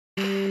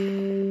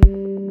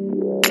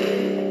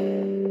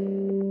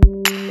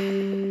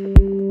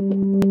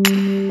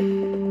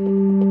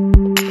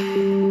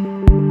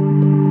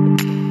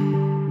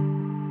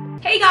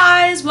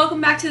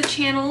back to the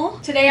channel.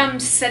 Today I'm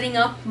setting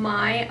up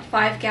my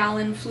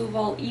 5-gallon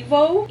Fluval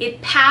Evo.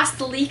 It passed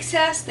the leak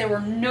test, there were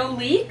no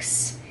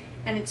leaks,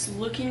 and it's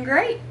looking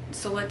great.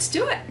 So let's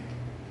do it.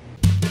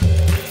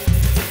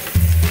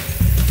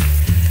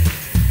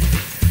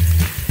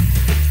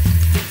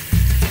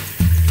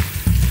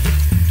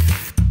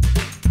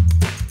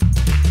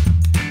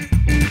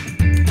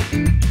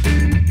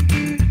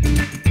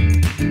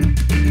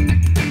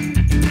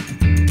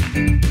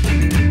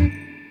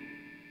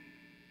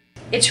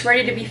 It's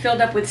ready to be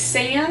filled up with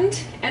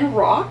sand and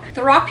rock.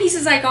 The rock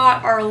pieces I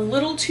got are a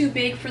little too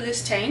big for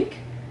this tank.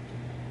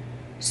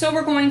 So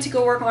we're going to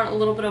go work on a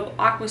little bit of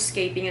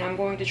aquascaping, and I'm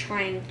going to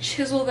try and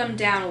chisel them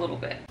down a little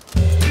bit.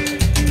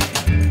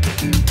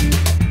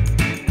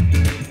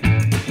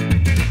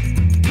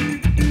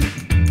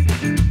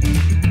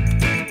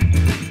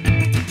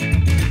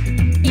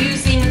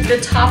 Using the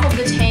top of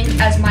the tank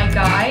as my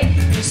guide,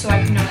 just so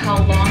I can know how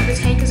long the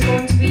tank is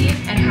going to be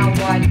and how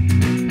wide.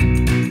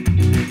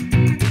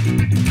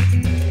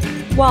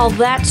 While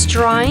that's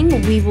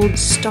drying, we will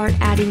start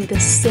adding the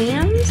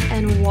sand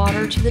and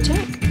water to the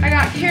tank. I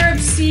got Carob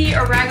Sea,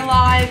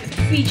 Aragalive,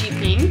 Fiji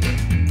Pink.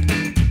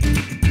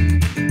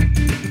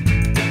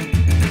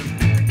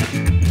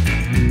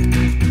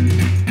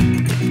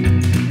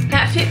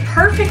 That fit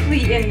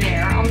perfectly in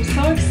there. I'm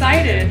so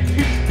excited.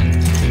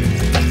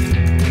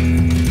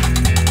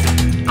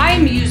 I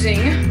am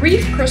using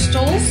Reef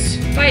crystals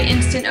by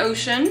Instant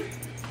Ocean.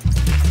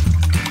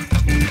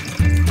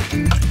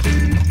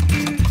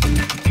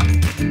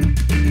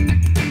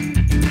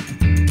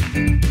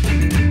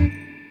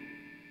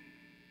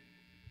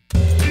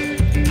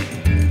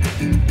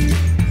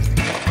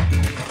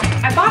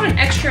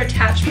 Extra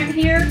attachment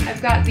here.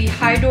 I've got the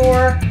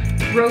Hydor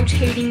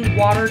rotating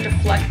water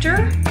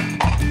deflector,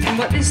 and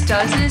what this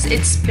does is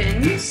it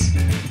spins.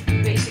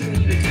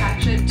 Basically you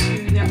attach it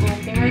to that little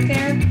thing right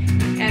there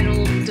and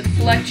it'll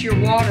deflect your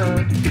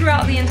water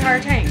throughout the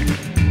entire tank.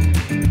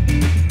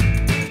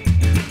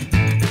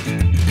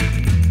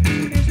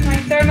 Here's my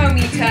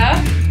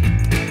thermometer.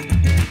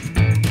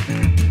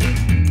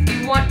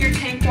 You want your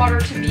tank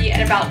water to be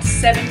at about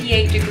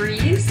 78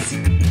 degrees.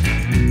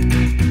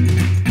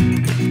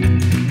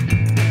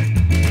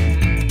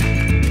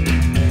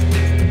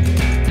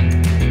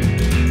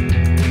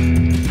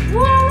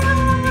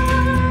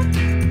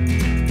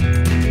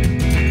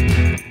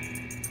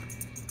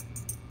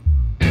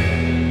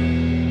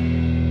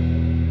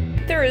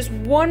 There is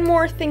one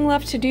more thing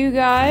left to do,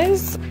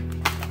 guys.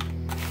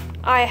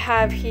 I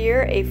have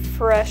here a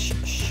fresh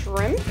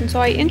shrimp. And so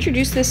I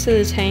introduced this to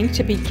the tank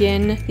to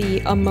begin the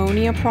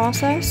ammonia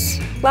process.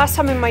 Last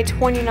time in my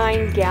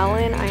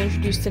 29-gallon, I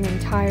introduced an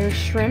entire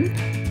shrimp.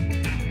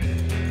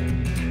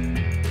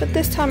 But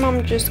this time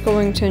I'm just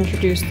going to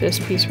introduce this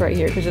piece right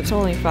here because it's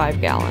only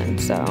 5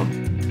 gallons, so.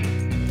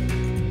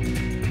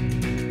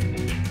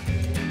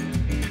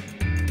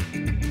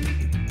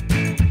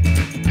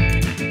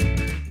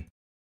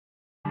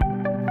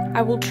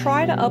 I will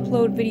try to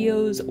upload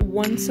videos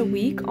once a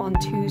week on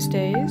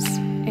Tuesdays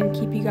and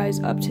keep you guys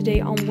up to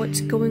date on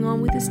what's going on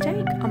with this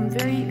tank. I'm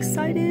very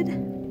excited.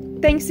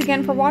 Thanks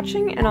again for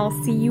watching, and I'll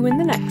see you in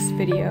the next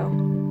video.